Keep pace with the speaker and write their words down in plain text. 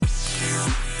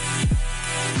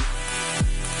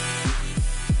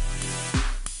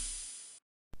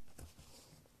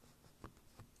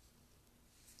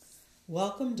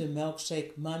Welcome to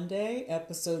Milkshake Monday,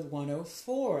 episode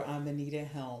 104. I'm Anita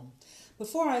Helm.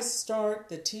 Before I start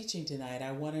the teaching tonight,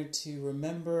 I wanted to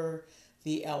remember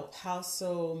the El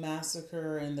Paso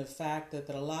massacre and the fact that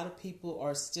a lot of people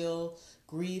are still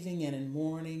grieving and in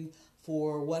mourning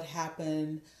for what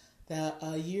happened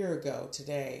a year ago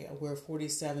today, where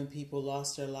 47 people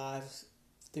lost their lives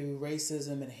through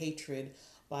racism and hatred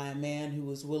by a man who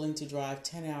was willing to drive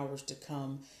 10 hours to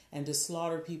come and to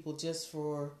slaughter people just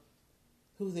for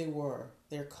who they were,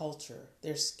 their culture,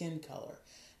 their skin color.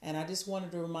 And I just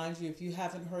wanted to remind you, if you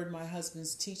haven't heard my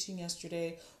husband's teaching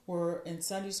yesterday, where in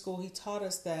Sunday school he taught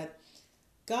us that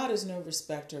God is no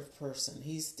respecter of person.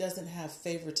 He doesn't have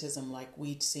favoritism like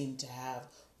we seem to have,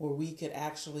 where we could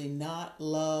actually not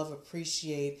love,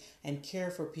 appreciate, and care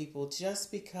for people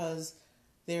just because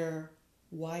they're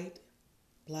white,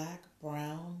 black,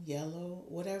 brown, yellow,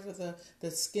 whatever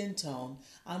the skin tone.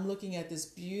 I'm looking at this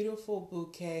beautiful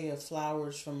bouquet of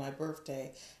flowers from my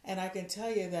birthday, and I can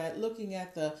tell you that looking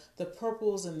at the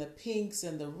purples and the pinks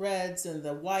and the reds and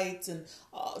the whites and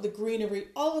the greenery,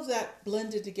 all of that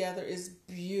blended together is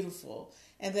beautiful,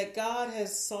 and that God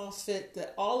has saw fit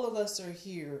that all of us are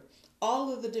here.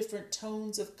 All of the different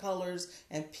tones of colors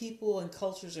and people and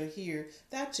cultures are here.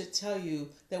 That should tell you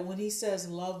that when he says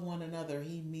love one another,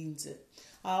 he means it.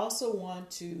 I also want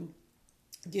to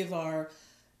give our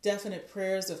definite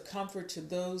prayers of comfort to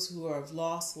those who have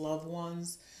lost loved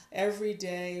ones. Every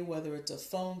day, whether it's a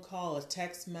phone call, a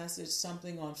text message,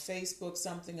 something on Facebook,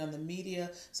 something on the media,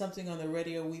 something on the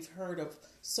radio, we've heard of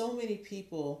so many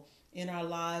people in our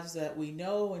lives that we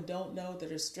know and don't know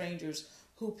that are strangers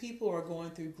who people are going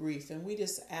through grief. And we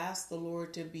just ask the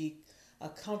Lord to be a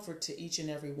comfort to each and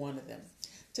every one of them.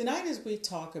 Tonight, as we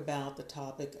talk about the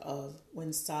topic of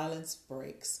when silence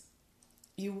breaks,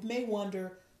 you may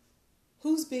wonder,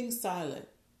 who's being silent?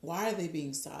 Why are they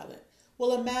being silent?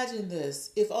 Well, imagine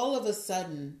this. If all of a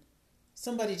sudden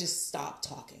somebody just stopped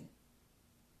talking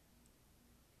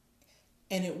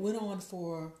and it went on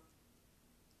for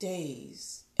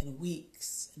days and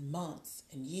weeks and months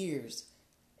and years,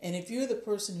 and if you're the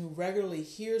person who regularly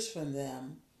hears from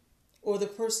them or the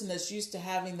person that's used to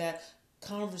having that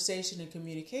conversation and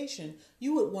communication,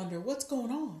 you would wonder, what's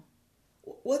going on?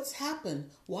 What's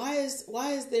happened? Why is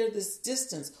there this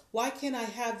distance? Why can't I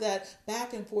have that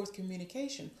back and forth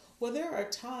communication? Well, there are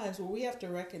times where we have to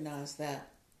recognize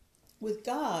that with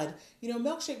God,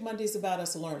 Milkshake Monday is about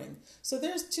us learning. So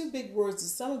there's two big words that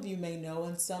some of you may know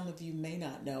and some of you may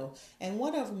not know. And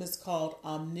one of them is called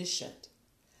omniscient.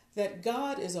 That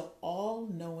God is an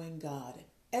all-knowing God.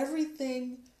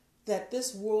 Everything that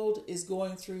this world is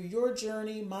going through, your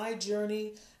journey, my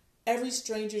journey, every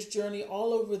stranger's journey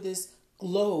all over this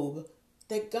globe,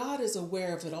 that God is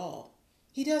aware of it all.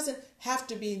 He doesn't have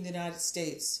to be in the United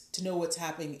States to know what's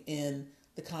happening in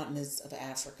the continents of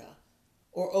Africa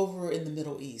or over in the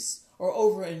Middle East or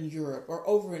over in Europe or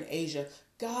over in Asia.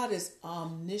 God is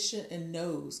omniscient and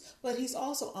knows, but he's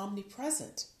also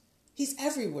omnipresent. He's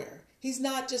everywhere. He's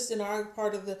not just in our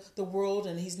part of the world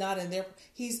and he's not in their.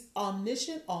 He's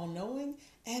omniscient, all-knowing,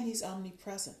 and he's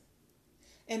omnipresent.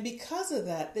 And because of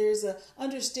that, there's an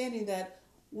understanding that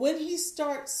when he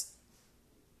starts,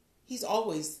 he's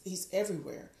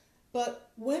everywhere. But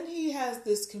when he has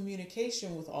this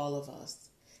communication with all of us,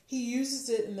 he uses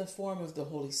it in the form of the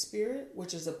Holy Spirit,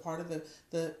 which is a part of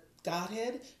the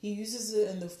Godhead. He uses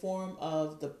it in the form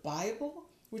of the Bible,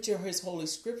 which are his holy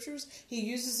scriptures. He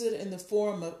uses it in the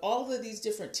form of all of these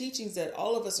different teachings that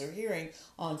all of us are hearing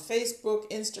on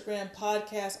Facebook, Instagram,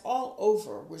 podcasts, all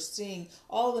over. We're seeing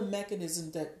all the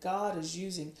mechanisms that God is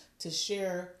using to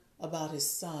share about his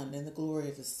son and the glory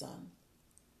of his son.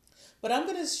 But I'm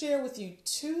going to share with you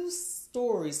two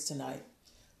stories tonight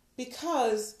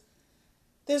because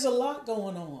there's a lot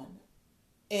going on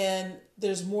and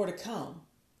there's more to come.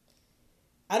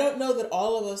 I don't know that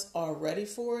all of us are ready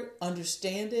for it,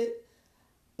 understand it,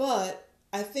 but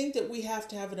I think that we have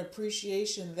to have an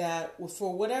appreciation that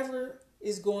for whatever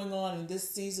is going on in this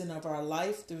season of our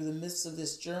life through the midst of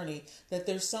this journey, that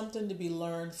there's something to be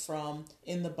learned from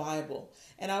in the Bible.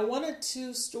 And I wanted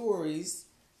two stories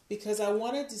because I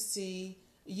wanted to see,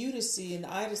 you to see, and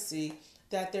I to see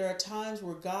that there are times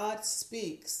where God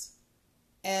speaks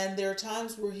and there are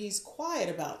times where he's quiet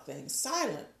about things,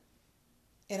 silent.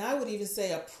 And I would even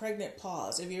say a pregnant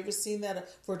pause. Have you ever seen that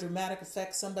for dramatic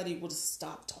effect? Somebody will just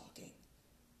stop talking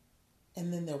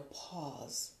and then they'll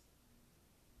pause.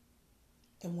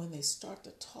 And when they start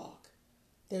to talk,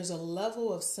 there's a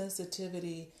level of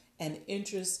sensitivity and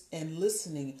interest and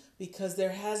listening because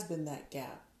there has been that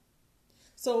gap.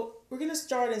 So we're going to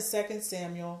start in 2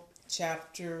 Samuel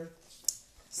chapter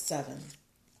 7.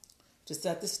 To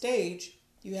set the stage,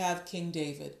 you have King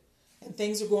David. And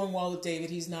things are going well with David.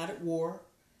 He's not at war.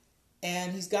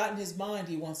 And he's got in his mind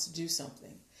he wants to do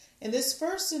something. In this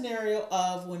first scenario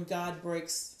of when God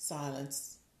breaks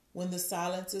silence, when the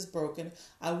silence is broken,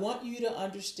 I want you to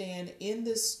understand in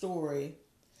this story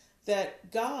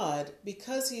that God,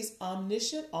 because he's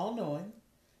omniscient, all-knowing,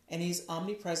 and he's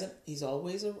omnipresent, he's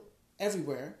always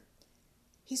everywhere,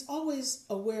 he's always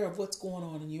aware of what's going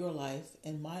on in your life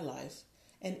and my life.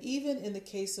 And even in the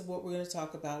case of what we're going to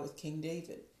talk about with King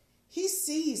David, he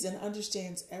sees and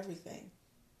understands everything.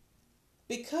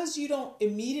 Because you don't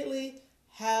immediately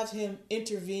have him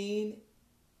intervene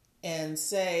and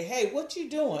say, hey, what you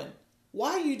doing?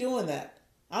 Why are you doing that?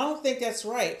 I don't think that's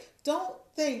right. Don't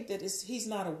think that he's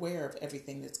not aware of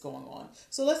everything that's going on.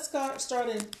 So let's start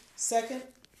in 2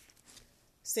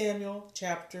 Samuel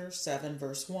chapter 7,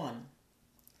 verse 1.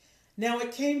 Now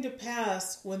it came to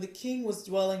pass when the king was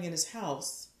dwelling in his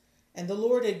house, and the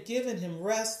Lord had given him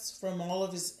rest from all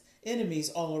of his enemies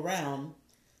all around,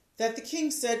 that the king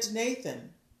said to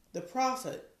Nathan, the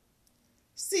prophet,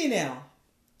 see now,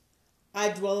 I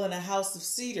dwell in a house of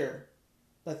cedar,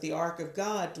 but the ark of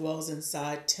God dwells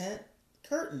inside tent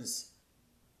curtains.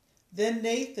 Then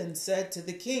Nathan said to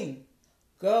the king,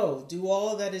 go, do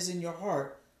all that is in your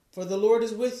heart, for the Lord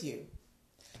is with you.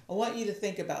 I want you to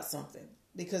think about something,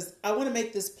 because I want to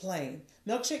make this plain.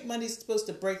 Milkshake Monday is supposed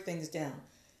to break things down.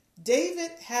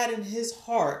 David had in his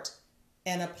heart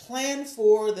and a plan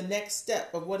for the next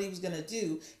step of what he was going to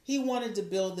do. He wanted to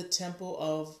build the temple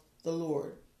of the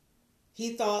Lord.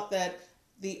 He thought that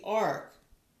the ark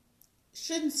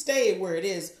shouldn't stay where it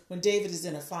is when David is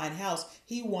in a fine house.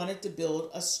 He wanted to build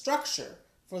a structure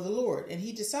for the Lord. And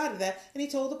he decided that, and he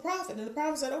told the prophet. And the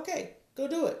prophet said, okay, go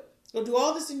do it. Go do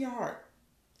all this in your heart.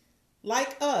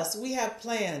 Like us, we have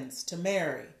plans to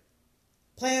marry,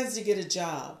 plans to get a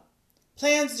job,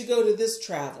 plans to go to this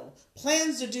travel,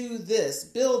 plans to do this,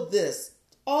 build this.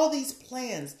 All these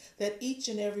plans that each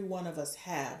and every one of us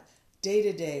have day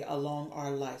to day along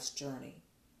our life's journey.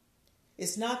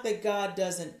 It's not that God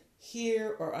doesn't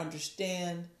hear or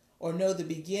understand or know the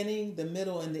beginning, the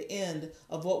middle, and the end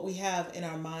of what we have in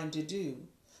our mind to do.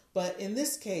 But in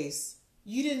this case,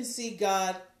 you didn't see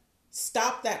God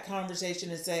stop that conversation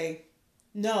and say,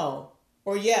 no,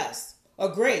 or yes, or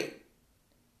great.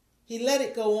 He let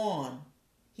it go on.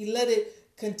 He let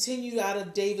it continue out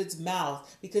of David's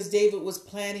mouth because David was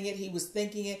planning it, he was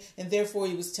thinking it, and therefore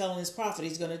he was telling his prophet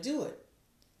he's going to do it.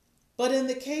 But in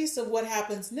the case of what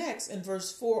happens next, in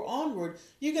verse 4 onward,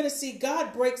 you're going to see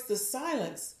God breaks the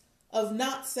silence of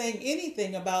not saying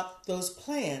anything about those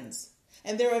plans.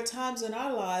 And there are times in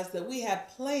our lives that we have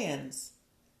plans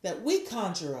that we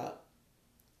conjure up.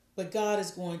 But God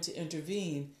is going to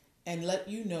intervene and let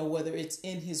you know whether it's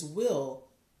in his will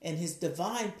and his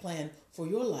divine plan for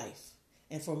your life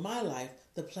and for my life,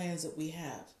 the plans that we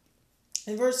have.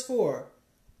 In verse 4,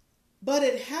 but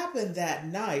it happened that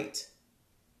night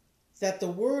that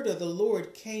the word of the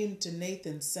Lord came to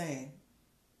Nathan saying,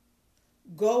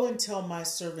 go and tell my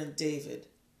servant David,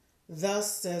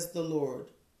 thus says the Lord,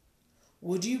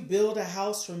 would you build a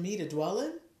house for me to dwell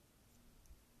in?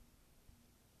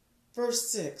 Verse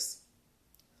 6,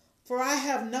 for I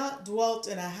have not dwelt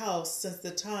in a house since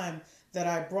the time that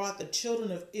I brought the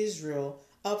children of Israel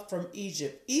up from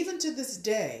Egypt, even to this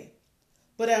day,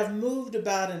 but I have moved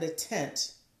about in a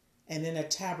tent and in a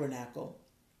tabernacle.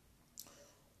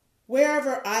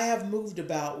 Wherever I have moved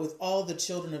about with all the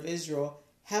children of Israel,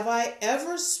 have I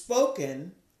ever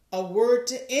spoken a word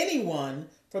to anyone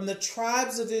from the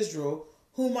tribes of Israel,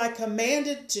 whom I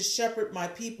commanded to shepherd my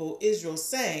people Israel,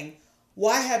 saying,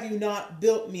 why have you not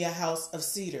built me a house of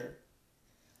cedar?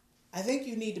 I think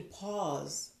you need to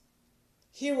pause.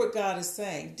 Hear what God is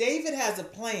saying. David has a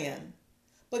plan,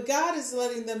 but God is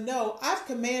letting them know, I've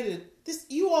commanded this.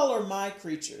 You all are my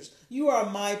creatures. You are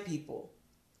my people.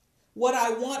 What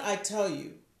I want, I tell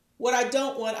you. What I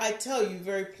don't want, I tell you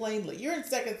very plainly. You're in 2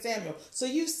 Samuel, so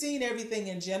you've seen everything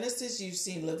in Genesis. You've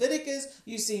seen Leviticus.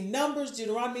 You've seen Numbers,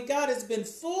 Deuteronomy. God has been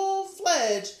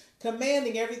full-fledged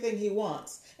commanding everything he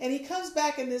wants. And he comes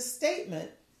back in this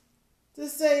statement to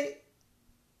say,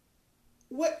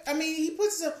 he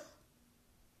puts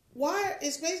why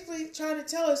is basically trying to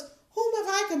tell us, whom have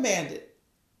I commanded?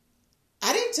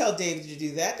 I didn't tell David to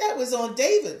do that. That was on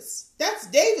that's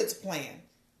David's plan.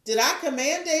 Did I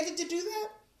command David to do that?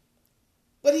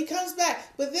 But he comes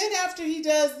back. But then after he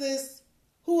does this,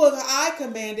 who have I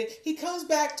commanded, he comes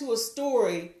back to a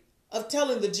story of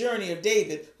telling the journey of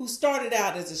David, who started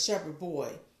out as a shepherd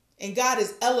boy. And God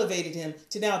has elevated him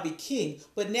to now be king.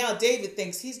 But now David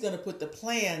thinks he's going to put the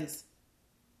plans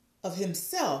of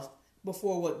himself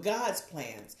before what God's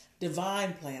plans,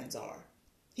 divine plans are.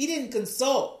 He didn't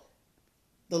consult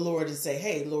the Lord and say,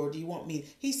 hey, Lord, do you want me?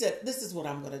 He said, this is what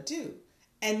I'm going to do.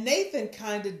 And Nathan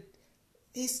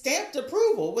he stamped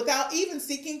approval without even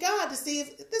seeking God to see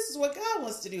if this is what God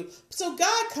wants to do. So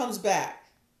God comes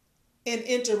back and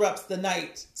interrupts the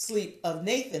night sleep of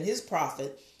Nathan, his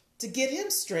prophet, to get him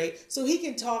straight so he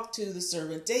can talk to the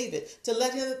servant David to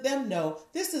let them know,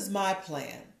 this is my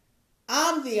plan.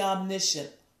 I'm the omniscient,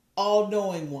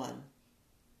 all-knowing one.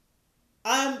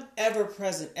 I'm ever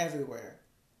present everywhere.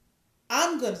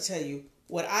 I'm going to tell you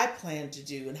what I plan to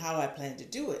do and how I plan to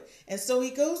do it. And so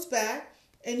he goes back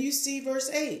and you see verse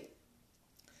 8.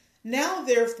 Now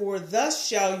therefore, thus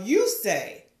shall you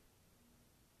say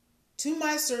to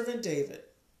my servant David,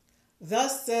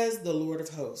 thus says the Lord of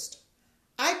hosts,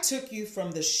 I took you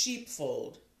from the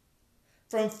sheepfold,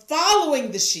 from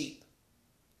following the sheep.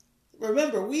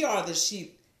 Remember, we are the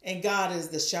sheep and God is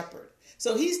the shepherd.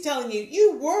 So he's telling you,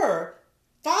 you were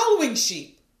following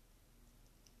sheep.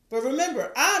 But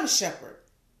remember, I'm shepherd.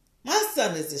 My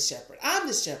son is the shepherd. I'm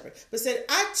the shepherd. But said,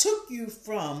 I took you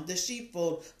from the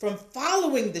sheepfold, from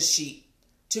following the sheep,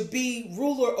 to be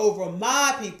ruler over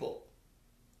my people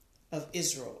of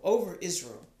Israel, over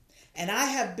Israel. And I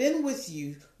have been with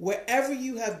you wherever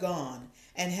you have gone,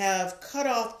 and have cut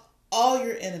off all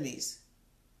your enemies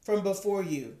from before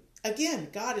you. Again,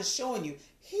 God is showing you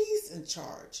he's in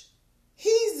charge.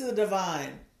 He's the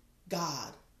divine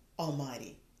God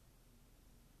Almighty.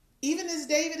 Even as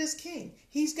David is king,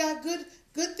 he's got good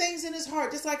things in his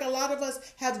heart. Just like a lot of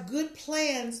us have good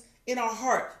plans in our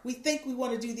heart. We think we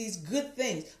want to do these good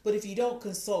things. But if you don't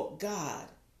consult God,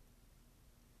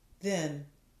 then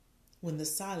when the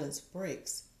silence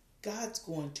breaks, God's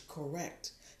going to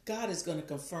correct. God is going to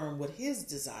confirm what his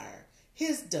desire,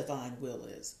 his divine will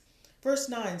is. Verse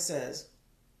 9 says,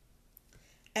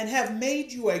 and have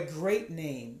made you a great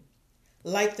name,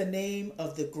 like the name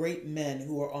of the great men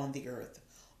who are on the earth.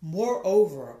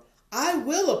 Moreover, I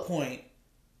will appoint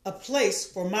a place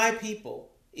for my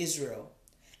people, Israel,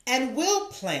 and will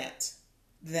plant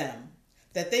them,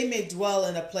 that they may dwell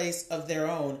in a place of their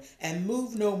own, and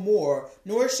move no more,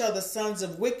 nor shall the sons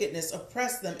of wickedness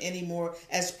oppress them any more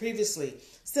as previously,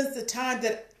 since the time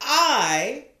that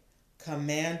I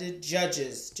commanded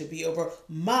judges to be over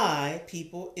my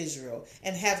people Israel,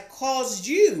 and have caused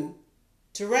you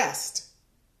to rest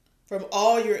from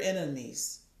all your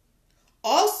enemies.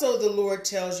 Also, the Lord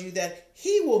tells you that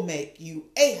he will make you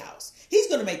a house. He's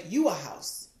going to make you a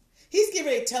house. He's getting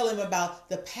ready to tell him about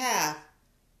the path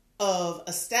of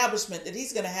establishment that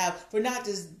he's going to have for not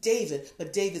just David,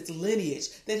 but David's lineage.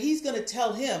 That he's going to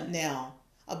tell him now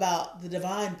about the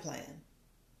divine plan.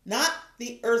 Not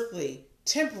the earthly,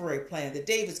 temporary plan that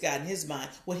David's got in his mind,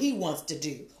 what he wants to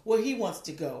do, where he wants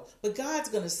to go. But God's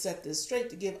going to set this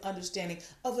straight to give understanding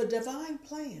of a divine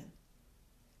plan.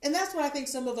 And that's why I think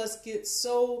some of us get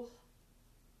so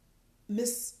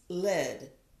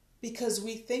misled, because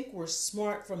we think we're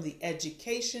smart from the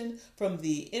education, from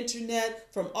the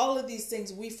internet, from all of these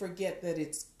things. We forget that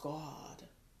it's God.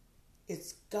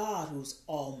 It's God who's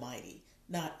almighty,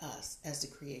 not us as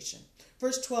the creation.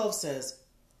 Verse 12 says,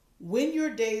 when your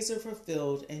days are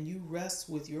fulfilled and you rest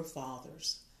with your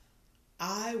fathers,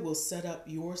 I will set up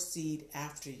your seed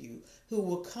after you, who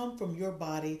will come from your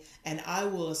body, and I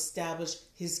will establish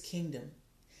his kingdom.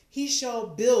 He shall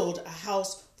build a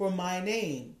house for my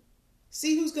name.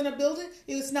 See who's going to build it?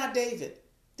 It's not David.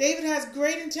 David has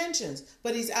great intentions,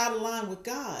 but he's out of line with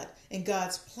God and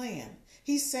God's plan.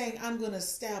 He's saying, I'm going to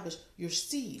establish your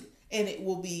seed, and it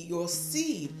will be your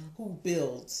seed who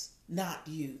builds, not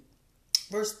you.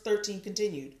 Verse 13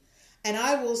 continued, and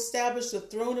I will establish the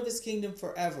throne of his kingdom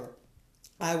forever.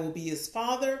 I will be his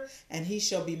father, and he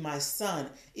shall be my son.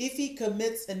 If he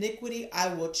commits iniquity,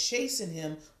 I will chasten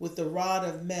him with the rod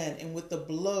of men and with the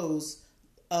blows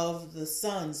of the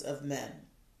sons of men.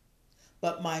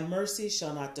 But my mercy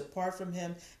shall not depart from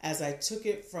him, as I took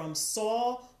it from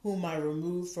Saul, whom I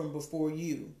removed from before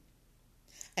you.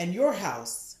 And your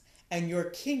house and your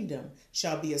kingdom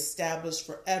shall be established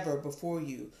forever before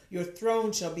you. Your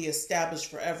throne shall be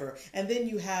established forever. And then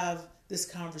you have this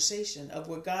conversation of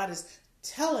what God is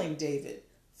telling David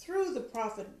through the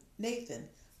prophet Nathan,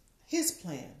 his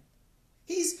plan.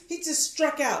 He just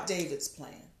struck out David's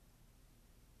plan.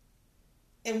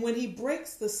 And when he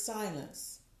breaks the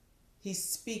silence, he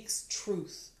speaks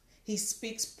truth. He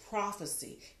speaks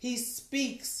prophecy. He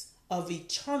speaks of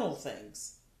eternal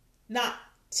things, not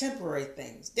temporary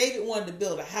things. David wanted to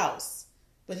build a house,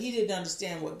 but he didn't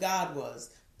understand what God was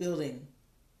building,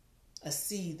 a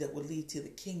seed that would lead to the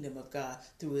kingdom of God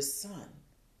through his son.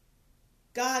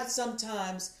 God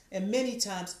sometimes and many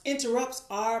times interrupts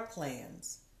our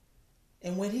plans.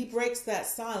 And when he breaks that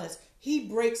silence, He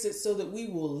breaks it so that we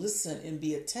will listen and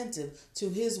be attentive to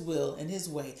his will and his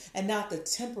way and not the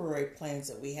temporary plans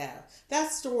that we have.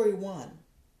 That's story one.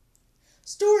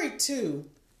 Story two,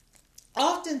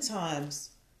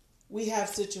 oftentimes we have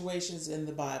situations in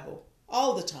the Bible,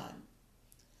 all the time,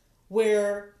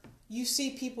 where you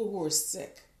see people who are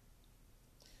sick.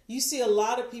 You see a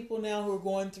lot of people now who are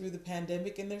going through the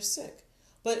pandemic and they're sick.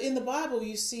 But in the Bible,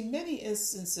 you see many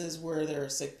instances where there are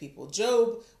sick people.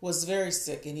 Job was very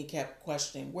sick and he kept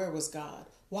questioning, where was God?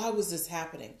 Why was this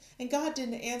happening? And God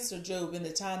didn't answer Job in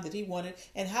the time that he wanted.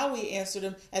 And how he answered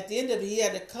him, at the end of it, he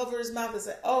had to cover his mouth and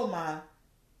say, oh my.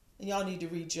 And y'all need to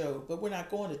read Job, but we're not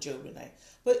going to Job tonight.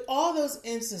 But all those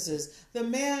instances, the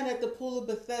man at the pool of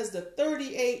Bethesda,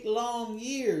 38 long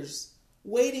years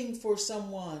waiting for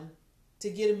someone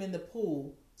to get him in the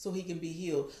pool so he can be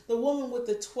healed. The woman with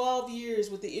the 12 years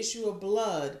with the issue of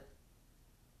blood.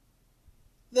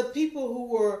 The people who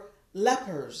were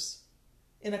lepers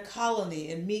in a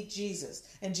colony and meet Jesus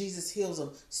and Jesus heals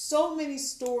them. So many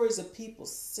stories of people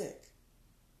sick.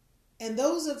 And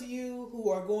those of you who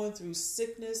are going through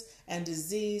sickness and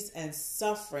disease and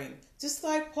suffering, just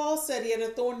like Paul said, he had a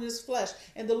thorn in his flesh.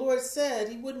 And the Lord said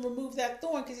he wouldn't remove that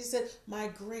thorn because he said, my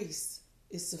grace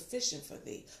is sufficient for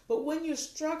thee. But when you're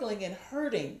struggling and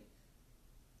hurting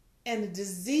and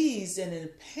diseased and in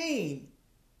pain,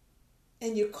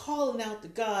 and you're calling out to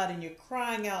God and you're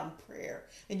crying out in prayer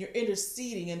and you're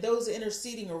interceding and those are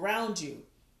interceding around you,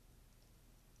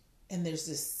 and there's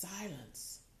this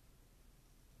silence.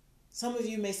 Some of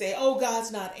you may say, oh,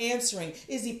 God's not answering.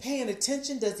 Is he paying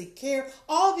attention? Does he care?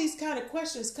 All these kind of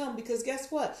questions come because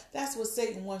guess what? That's what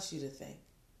Satan wants you to think.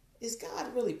 Is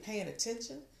God really paying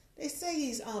attention? They say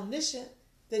he's omniscient,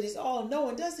 that he's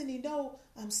all-knowing. Doesn't he know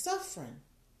I'm suffering?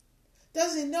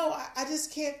 Doesn't he know I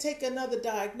just can't take another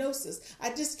diagnosis?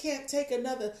 I just can't take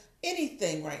another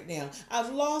anything right now.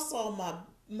 I've lost all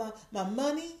my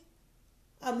money.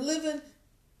 I'm living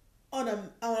on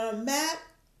a mat.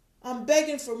 I'm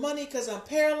begging for money because I'm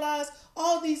paralyzed.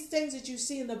 All these things that you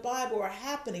see in the Bible are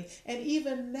happening. And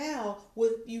even now,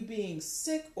 with you being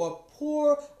sick or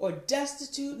poor or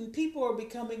destitute, and people are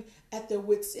becoming at their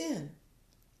wits' end.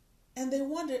 And they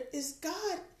wonder, is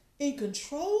God in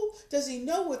control? Does he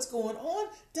know what's going on?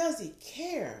 Does he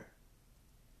care?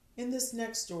 In this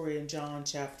next story in John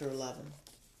chapter 11,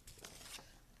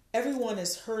 everyone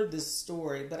has heard this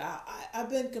story, but I've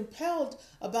been compelled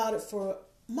about it for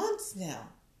months now.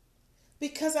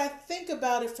 Because I think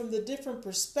about it from the different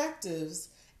perspectives.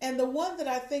 And the one that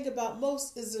I think about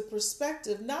most is the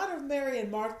perspective not of Mary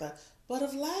and Martha, but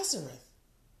of Lazarus.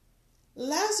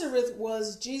 Lazarus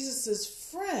was Jesus'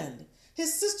 friend.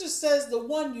 His sister says the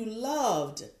one you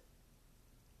loved.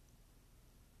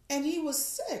 And he was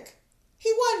sick.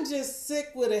 He wasn't just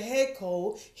sick with a head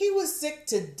cold. He was sick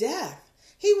to death.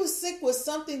 He was sick with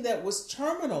something that was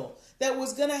terminal, that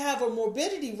was going to have a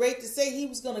morbidity rate to say he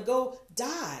was going to go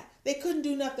die. They couldn't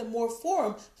do nothing more for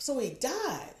him, so he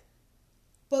died.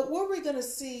 But what we're going to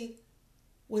see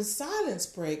when silence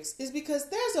breaks is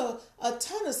because there's a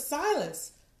ton of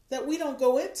silence that we don't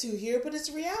go into here, but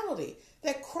it's reality.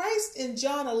 That Christ in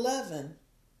John 11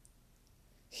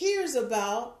 hears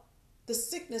about the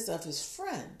sickness of his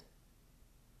friend.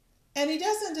 And he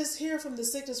doesn't just hear from the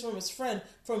sickness from his friend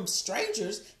from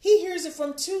strangers. He hears it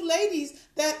from two ladies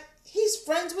that he's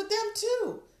friends with them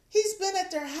too. He's been at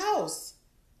their house.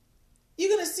 You're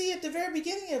going to see at the very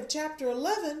beginning of chapter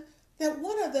 11 that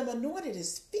one of them anointed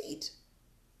his feet.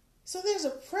 So there's a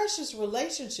precious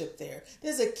relationship there.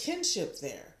 There's a kinship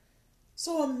there.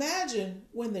 So imagine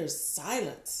when there's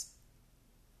silence.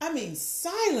 I mean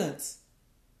silence.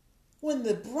 When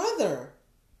the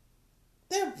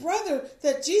their brother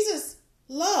that Jesus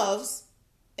loves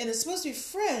and is supposed to be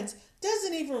friends,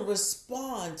 doesn't even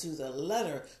respond to the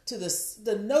letter, to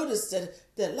the notice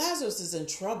that Lazarus is in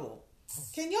trouble.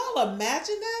 Can y'all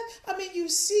imagine that? I mean, you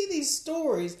see these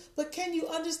stories, but can you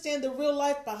understand the real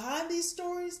life behind these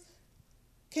stories?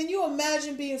 Can you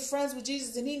imagine being friends with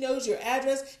Jesus and he knows your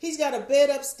address? He's got a bed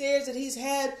upstairs that he's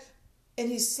had and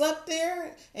he's slept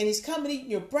there and he's come and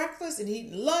eating your breakfast and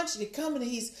eating lunch and he come and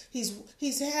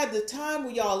he's had the time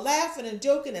where y'all laughing and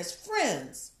joking as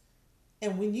friends.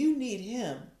 And when you need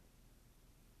him,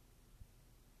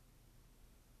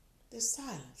 there's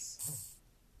silence.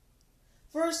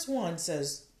 Verse 1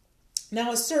 says,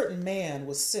 now a certain man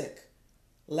was sick,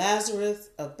 Lazarus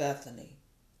of Bethany,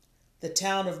 the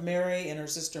town of Mary and her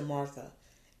sister Martha.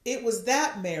 It was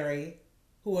that Mary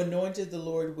who anointed the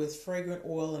Lord with fragrant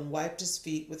oil and wiped his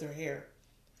feet with her hair,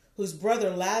 whose brother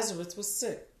Lazarus was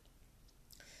sick.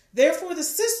 Therefore the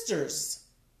sisters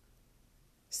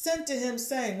sent to him,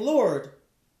 saying, Lord,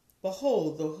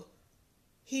 behold,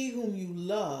 he whom you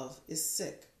love is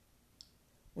sick."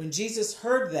 When Jesus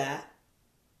heard that,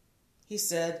 he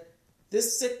said,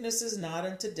 "This sickness is not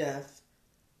unto death,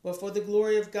 but for the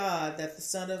glory of God, that the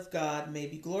Son of God may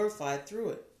be glorified through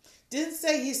it." Didn't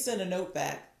say he sent a note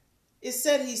back. It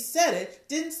said he said it.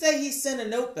 Didn't say he sent a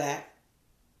note back.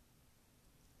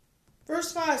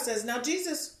 Verse 5 says, "Now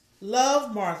Jesus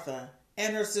loved Martha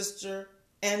and her sister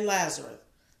and Lazarus."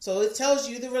 So it tells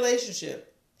you the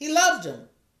relationship. He loved them,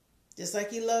 just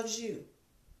like he loves you,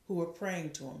 who are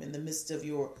praying to him in the midst of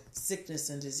your sickness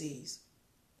and disease.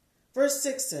 Verse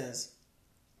 6 says,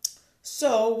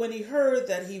 "So when he heard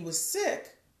that he was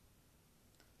sick,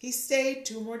 he stayed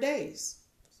 2 more days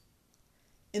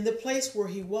in the place where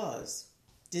he was."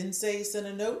 Didn't say he sent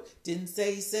a note. Didn't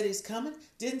say he said he's coming.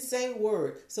 Didn't say a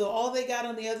word. So all they got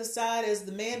on the other side as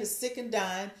the man is sick and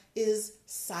dying is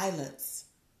silence.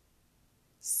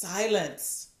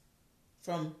 Silence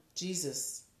from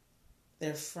Jesus,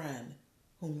 their friend,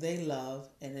 whom they love.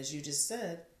 And as you just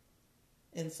said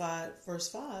in verse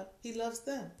 5, he loves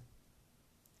them.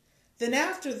 Then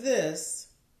after this,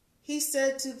 he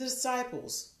said to the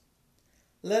disciples,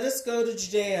 "Let us go to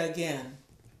Judea again."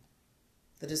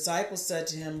 The disciples said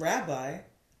to him, "Rabbi,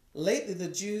 lately the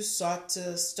Jews sought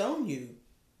to stone you,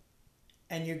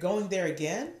 and you're going there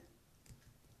again?"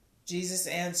 Jesus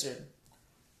answered,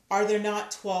 "Are there not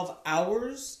 12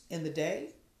 hours in the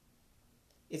day?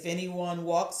 If anyone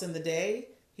walks in the day,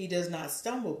 he does not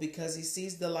stumble because he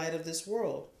sees the light of this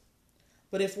world.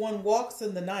 But if one walks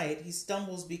in the night, he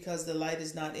stumbles because the light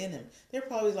is not in him." They're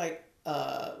probably like,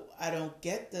 I don't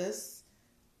get this.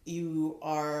 You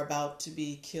are about to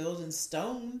be killed and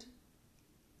stoned.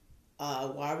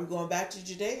 Why are we going back to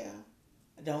Judea?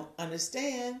 I don't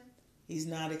understand. He's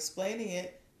not explaining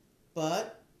it,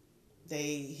 but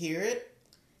they hear it.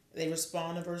 They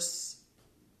respond in verse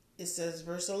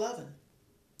 11.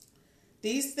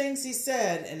 "These things he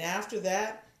said, and after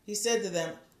that he said to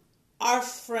them, 'Our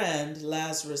friend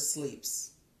Lazarus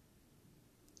sleeps.'"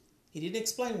 He didn't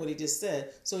explain what he just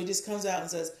said, so he just comes out and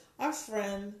says, "Our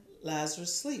friend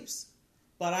Lazarus sleeps,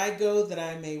 but I go that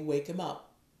I may wake him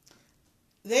up."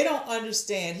 They don't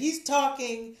understand. He's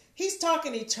talking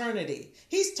eternity.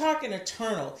 He's talking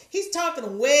eternal. He's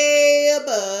talking way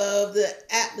above the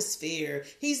atmosphere.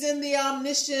 He's in the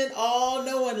omniscient,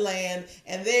 all-knowing land,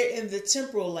 and they're in the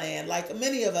temporal land, like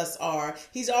many of us are.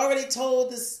 He's already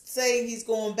told this saying he's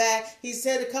going back. He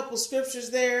said a couple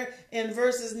scriptures there in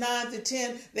verses 9 through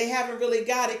 10. They haven't really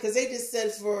got it because they just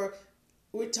said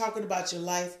we're talking about your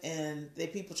life and the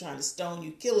people trying to stone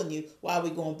you, killing you while we're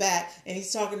going back. And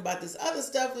he's talking about this other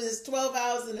stuff with his 12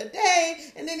 hours in a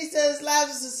day. And then he says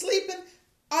Lazarus is sleeping.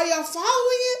 Are y'all following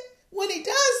it? When he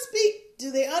does speak, do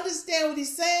they understand what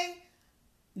he's saying?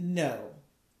 No.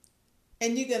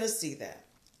 And you're going to see that.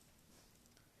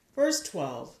 Verse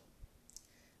 12.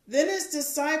 "Then his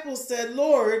disciples said,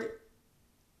 'Lord,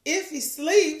 if he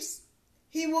sleeps,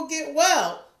 he will get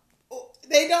well.'"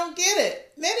 They don't get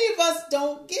it. Many of us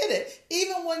don't get it.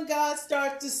 Even when God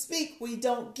starts to speak, we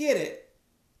don't get it.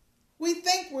 We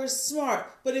think we're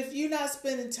smart, but if you're not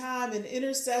spending time in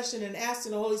intercession and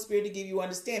asking the Holy Spirit to give you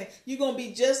understanding, you're going to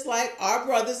be just like our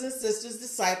brothers and sisters,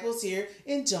 disciples here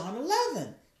in John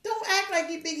 11. Don't act like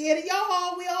you're big-headed.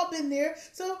 We all been there.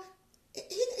 So he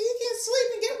can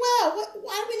sleep and get well.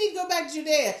 Why do we need to go back to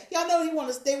Judea? Y'all know they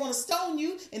want to stone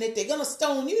you, and if they're going to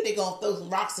stone you, they're going to throw some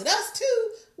rocks at us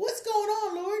too. What's going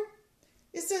on, Lord?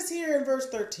 It says here in verse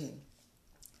 13,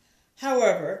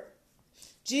 "However,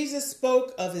 Jesus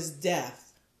spoke of his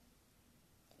death,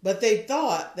 but they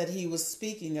thought that he was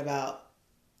speaking about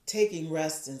taking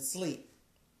rest and sleep.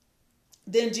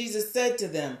 Then Jesus said to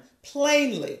them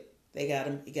plainly," you got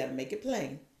to make it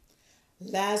plain,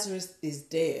 "Lazarus is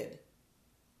dead."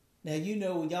 Now,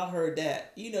 when y'all heard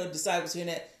that, disciples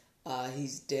hearing that,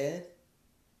 he's dead.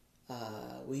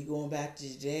 We going back to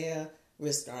Judea,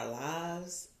 risk our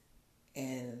lives,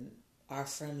 and our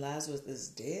friend Lazarus is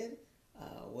dead.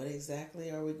 What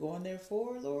exactly are we going there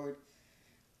for, Lord?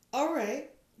 All right.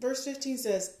 Verse 15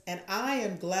 says, "And I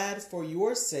am glad for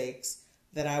your sakes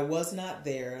that I was not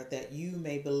there, that you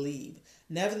may believe.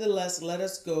 Nevertheless, let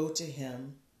us go to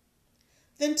him."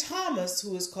 Then Thomas,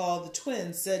 who is called the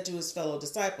twin, said to his fellow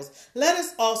disciples, "Let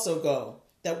us also go,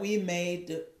 that we may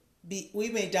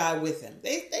die with him."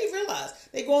 They realize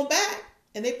they're going back,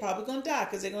 and they're probably going to die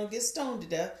because they're going to get stoned to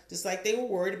death, just like they were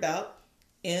worried about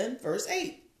in verse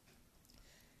 8.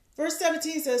 Verse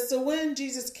 17 says, "So when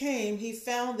Jesus came, he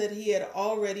found that he had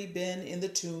already been in the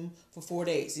tomb for 4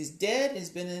 days." He's dead and he's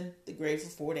been in the grave for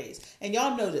 4 days. And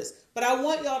y'all know this, but I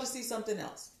want y'all to see something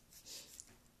else.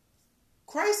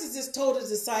 Christ has just told his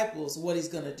disciples what he's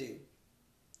going to do.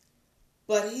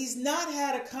 but he's not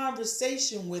had a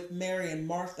conversation with Mary and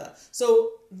Martha.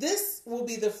 So this will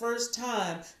be the first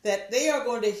time that they are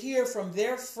going to hear from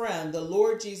their friend, the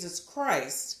Lord Jesus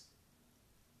Christ,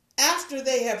 after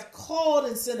they have called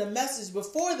and sent a message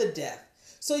before the death.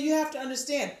 So you have to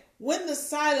understand, when the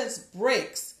silence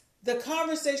breaks, the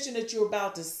conversation that you're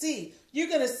about to see, you're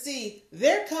going to see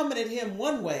they're coming at him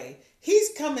one way, he's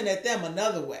coming at them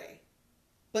another way.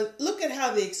 But look at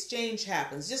how the exchange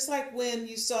happens. Just like when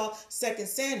you saw 2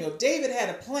 Samuel, David had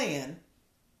a plan.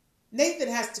 Nathan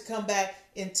has to come back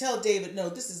and tell David, no,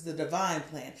 this is the divine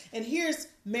plan. And here's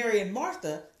Mary and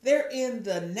Martha. They're in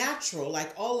the natural,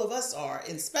 like all of us are,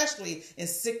 especially in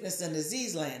sickness and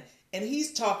disease land. And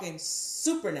he's talking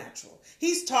supernatural.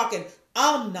 He's talking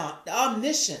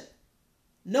omniscient,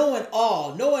 knowing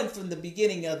all, knowing from the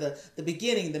beginning of the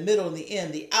beginning, the middle, and the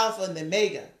end, the Alpha and the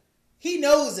Omega. He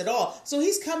knows it all. So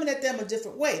he's coming at them a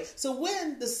different way. So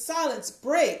when the silence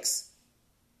breaks,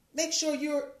 make sure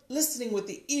you're listening with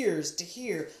the ears to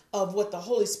hear of what the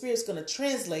Holy Spirit's going to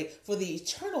translate for the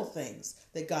eternal things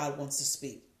that God wants to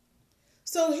speak.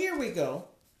 So here we go.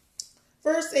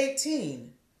 Verse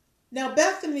 18. Now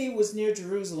Bethany was near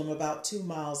Jerusalem, about 2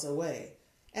 miles away.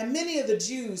 And many of the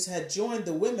Jews had joined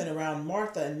the women around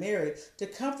Martha and Mary to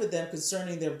comfort them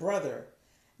concerning their brother.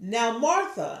 Now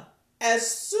Martha, as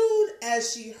soon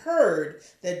as she heard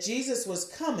that Jesus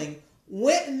was coming,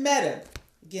 went and met him.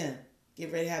 Again,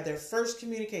 get ready to have their first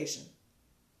communication.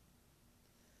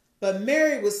 But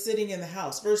Mary was sitting in the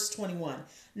house. Verse 21.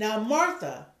 Now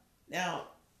Martha,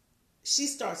 she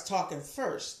starts talking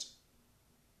first.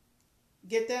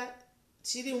 Get that?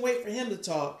 She didn't wait for him to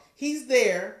talk. He's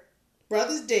there.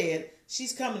 Brother's dead.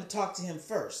 She's coming to talk to him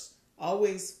first.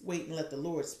 Always wait and let the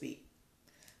Lord speak.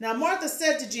 Now Martha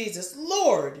said to Jesus,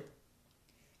 Lord,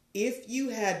 if you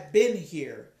had been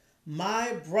here,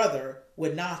 my brother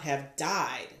would not have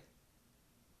died.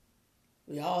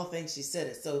 We all think she said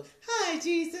it. So, hi,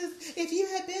 Jesus, if you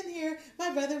had been here, my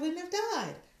brother wouldn't have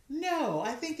died. No,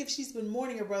 I think if she's been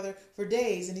mourning her brother for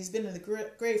days and he's been in the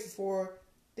grave for 4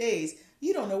 days,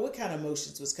 you don't know what kind of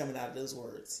emotions was coming out of those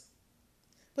words.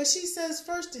 But she says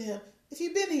first to him, if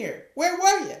you've been here, where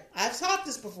were you? I've taught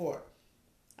this before.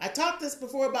 I taught this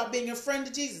before about being a friend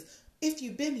to Jesus. If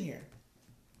you've been here,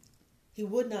 he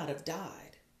would not have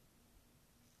died.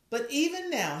 But even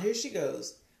now, here she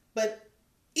goes, but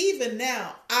even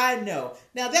now, I know.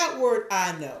 Now that word,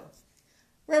 I know.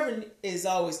 Reverend is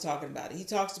always talking about it. He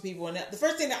talks to people, and the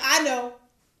first thing that I know.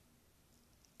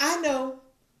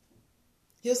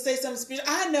 He'll say something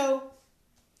spiritual. I know.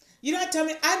 You don't have to tell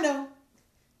me. I know.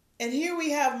 And here we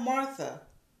have Martha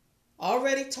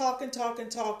already talking.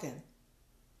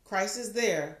 Christ is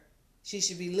there. She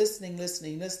should be listening.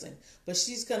 But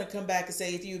she's going to come back and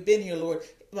say, if you'd been here, Lord,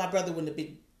 my brother wouldn't have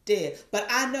been dead. But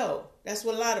I know. That's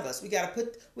what a lot of us, we got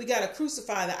to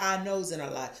crucify the I knows in our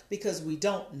life because we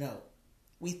don't know.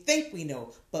 We think we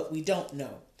know, but we don't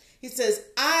know. He says,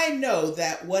 I know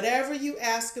that whatever you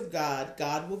ask of God,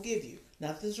 God will give you.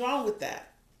 Nothing's wrong with that.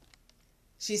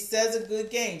 She says a good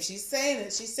game. She's saying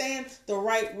it. She's saying the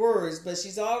right words, but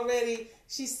she's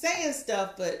saying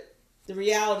stuff, but the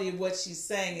reality of what she's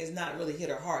saying is not really hit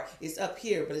her heart. It's up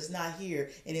here, but it's not here.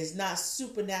 And it's not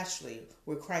supernaturally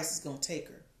where Christ is going to take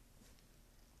her.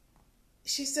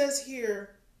 She says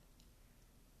here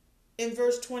in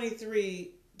verse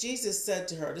 23, Jesus said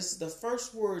to her, this is the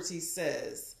first words he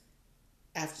says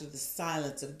after the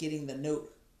silence of getting the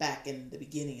note back in the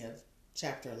beginning of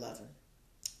chapter 11.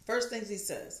 First things he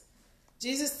says,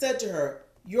 Jesus said to her,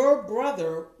 your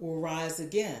brother will rise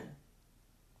again.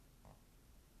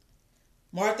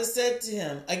 Martha said to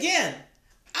him, again,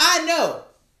 I know.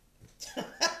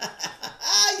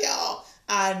 Y'all,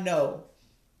 I know.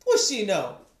 What she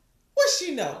know? What does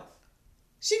she know?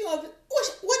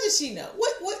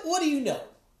 What do you know?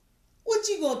 What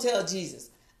you gonna tell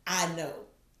Jesus? I know.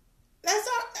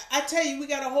 I tell you, we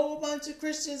got a whole bunch of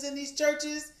Christians in these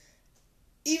churches,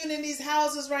 even in these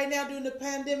houses right now during the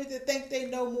pandemic, that think they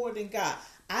know more than God.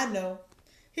 I know.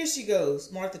 Here she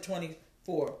goes, Martha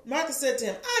 24. Martha said to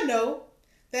him, I know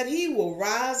that he will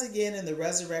rise again in the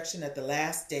resurrection at the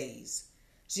last days.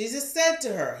 Jesus said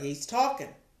to her, he's talking,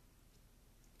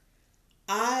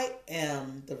 I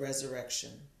am the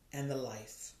resurrection and the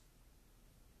life.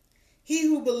 He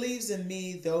who believes in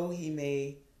me, though he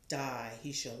may die,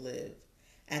 he shall live.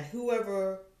 And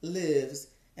whoever lives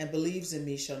and believes in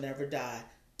me shall never die.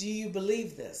 Do you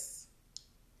believe this?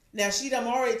 Now she done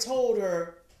already told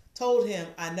him,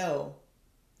 I know.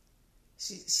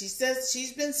 She says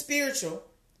she's been spiritual.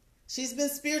 She's been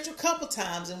spiritual a couple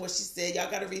times in what she said. Y'all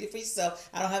got to read it for yourself.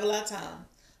 I don't have a lot of time.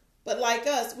 But like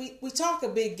us, we talk a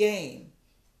big game.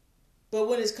 But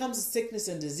when it comes to sickness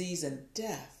and disease and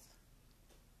death,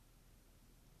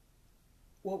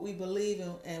 what we believe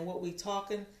in and what we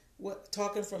talking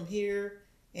from here,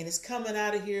 and it's coming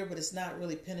out of here, but it's not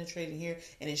really penetrating here,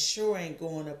 and it sure ain't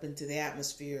going up into the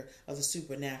atmosphere of the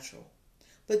supernatural.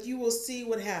 But you will see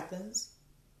what happens.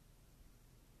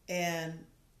 And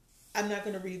I'm not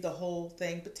going to read the whole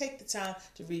thing, but take the time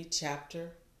to read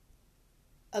chapter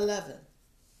 11.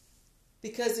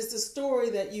 Because it's a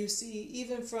story that you see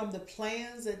even from the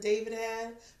plans that David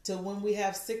had to when we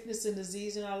have sickness and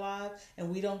disease in our life and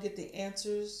we don't get the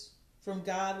answers from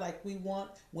God like we want,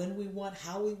 when we want,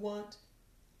 how we want.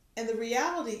 And the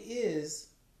reality is,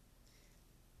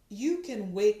 you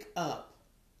can wake up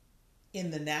in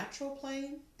the natural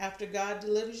plane after God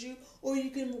delivers you, or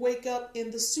you can wake up in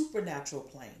the supernatural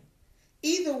plane.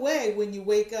 Either way, when you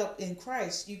wake up in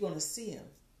Christ, you're going to see him.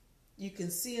 You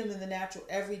can see him in the natural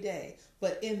every day.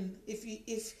 But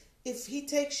if he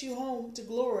takes you home to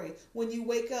glory, when you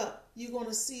wake up, you're going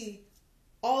to see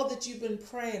all that you've been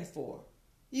praying for.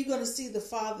 You're going to see the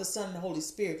Father, the Son, and the Holy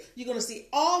Spirit. You're going to see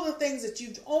all the things that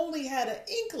you've only had an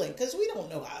inkling, because we don't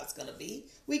know how it's going to be.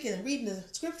 We can read in the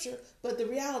scripture, but the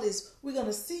reality is we're going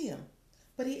to see him.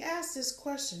 But he asked this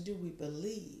question, do we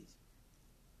believe?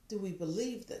 Do we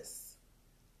believe this?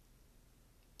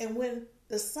 And when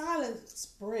the silence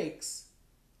breaks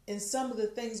in some of the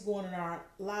things going in our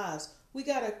lives, we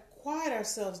got to quiet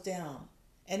ourselves down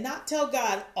and not tell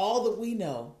God all that we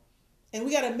know. And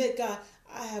we got to admit, God,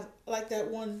 I have, like that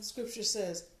one scripture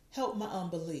says, help my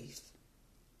unbelief.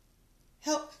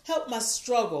 Help my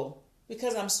struggle,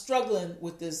 because I'm struggling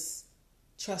with this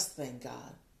trust thing,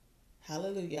 God.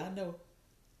 Hallelujah. I know,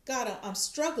 God, I'm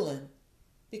struggling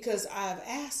because I've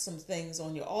asked some things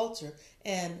on your altar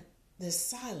and there's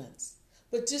silence.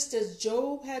 But just as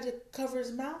Job had to cover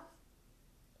his mouth,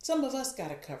 some of us got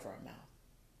to cover our mouth.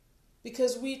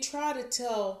 Because we try to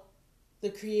tell the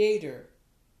Creator,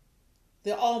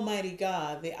 the Almighty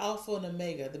God, the Alpha and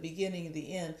Omega, the beginning and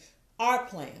the end, our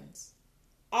plans,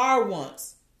 our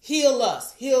wants. Heal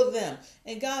us, heal them.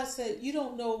 And God said, you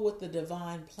don't know what the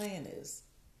divine plan is.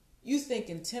 You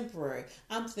thinking temporary.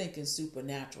 I'm thinking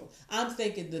supernatural. I'm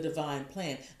thinking the divine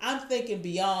plan. I'm thinking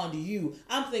beyond you.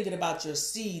 I'm thinking about your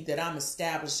seed that I'm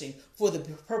establishing for the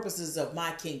purposes of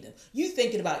my kingdom. You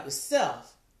thinking about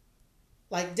yourself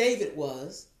like David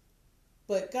was,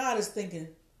 but God is thinking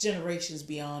generations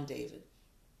beyond David.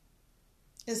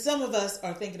 And some of us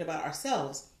are thinking about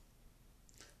ourselves,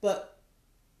 but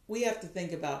we have to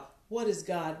think about what is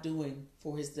God doing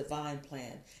for his divine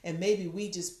plan. And maybe we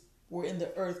just were in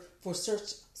the earth for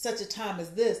such a time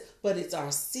as this, but it's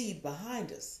our seed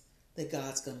behind us that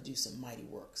God's going to do some mighty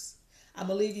works. I'm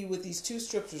going to leave you with these two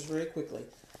scriptures very quickly.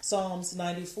 Psalms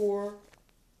 94,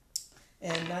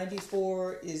 and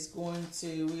 94 is going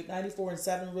to read 94 and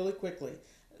 7 really quickly.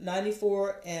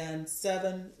 94 and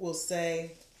 7 will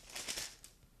say,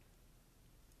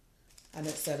 I'm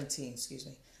at 17, excuse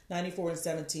me. 94 and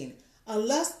 17.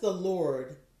 Unless the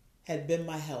Lord had been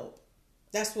my help.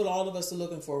 That's what all of us are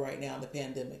looking for right now in the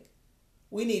pandemic.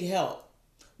 We need help.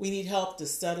 We need help to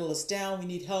settle us down. We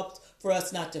need help for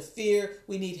us not to fear.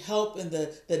 We need help in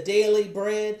the daily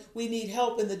bread. We need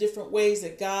help in the different ways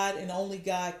that God and only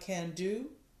God can do.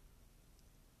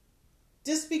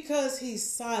 Just because he's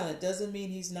silent doesn't mean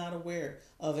he's not aware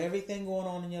of everything going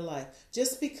on in your life.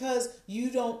 Just because you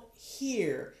don't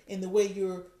hear in the way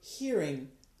you're hearing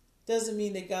doesn't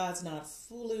mean that God's not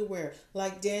fully aware.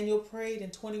 Like Daniel prayed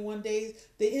in 21 days,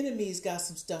 the enemy's got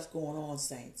some stuff going on,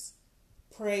 saints.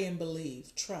 Pray and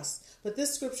believe, trust. But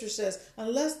this scripture says,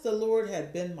 unless the Lord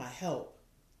had been my help,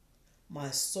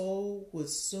 my soul would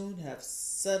soon have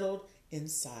settled in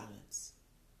silence.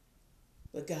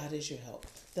 But God is your help.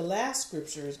 The last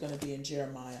scripture is going to be in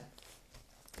Jeremiah.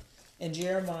 In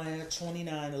Jeremiah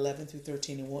 29, 11 through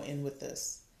 13, and we'll end with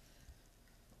this.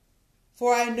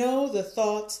 For I know the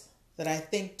thoughts that I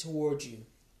think toward you,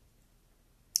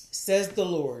 says the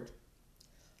Lord,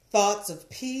 thoughts of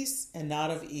peace and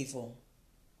not of evil,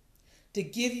 to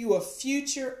give you a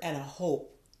future and a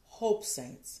hope. Hope,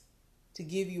 saints. To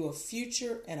give you a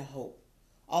future and a hope.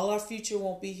 All our future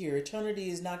won't be here. Eternity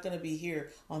is not going to be here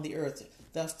on the earth.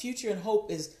 The future and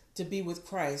hope is to be with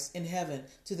Christ in heaven,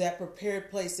 to that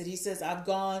prepared place that he says, I've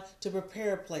gone to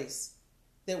prepare a place,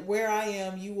 that where I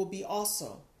am, you will be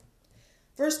also.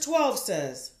 Verse 12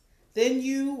 says, then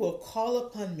you will call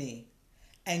upon me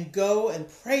and go and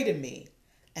pray to me,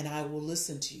 and I will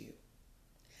listen to you.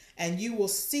 And you will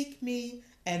seek me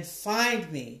and find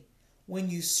me when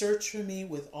you search for me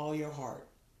with all your heart.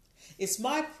 It's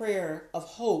my prayer of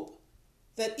hope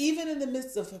that even in the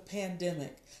midst of a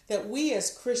pandemic, that we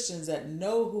as Christians that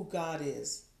know who God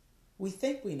is, we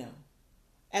think we know,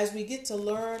 As we get to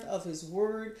learn of His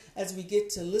Word, as we get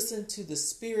to listen to the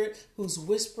Spirit who's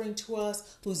whispering to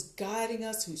us, who's guiding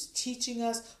us, who's teaching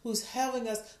us, who's helping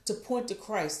us to point to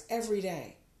Christ every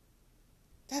day.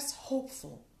 That's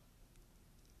hopeful.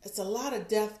 It's a lot of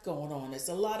death going on. It's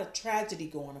a lot of tragedy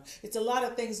going on. It's a lot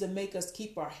of things that make us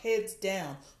keep our heads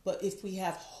down. But if we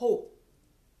have hope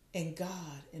in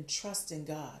God and trust in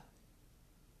God,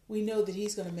 we know that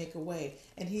He's going to make a way,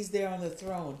 and He's there on the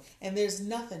throne. And there's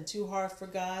nothing too hard for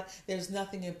God. There's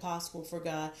nothing impossible for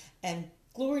God. And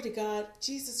glory to God,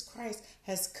 Jesus Christ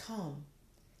has come,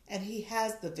 and He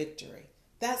has the victory.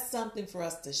 That's something for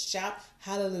us to shout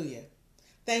hallelujah.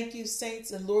 Thank you,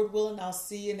 saints, and Lord willing, I'll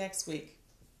see you next week.